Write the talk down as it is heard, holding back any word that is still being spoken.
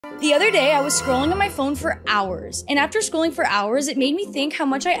The other day, I was scrolling on my phone for hours, and after scrolling for hours, it made me think how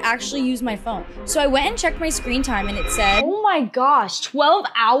much I actually use my phone. So I went and checked my screen time and it said, oh my gosh, 12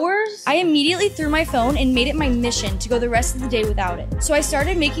 hours? I immediately threw my phone and made it my mission to go the rest of the day without it. So I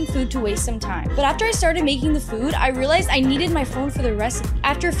started making food to waste some time. But after I started making the food, I realized I needed my phone for the recipe.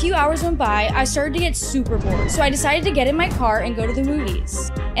 After a few hours went by, I started to get super bored. So I decided to get in my car and go to the movies.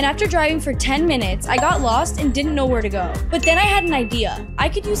 And after driving for 10 minutes, I got lost and didn't know where to go. But then I had an idea. I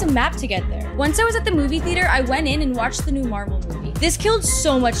could use a map to get there. Once I was at the movie theater, I went in and watched the new Marvel movie. This killed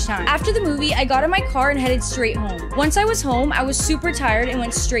so much time. After the movie, I got in my car and headed straight home. Once I was home, I was super tired and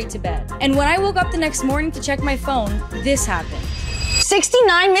went straight to bed. And when I woke up the next morning to check my phone, this happened.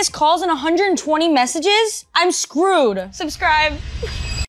 69 missed calls and 120 messages? I'm screwed. Subscribe.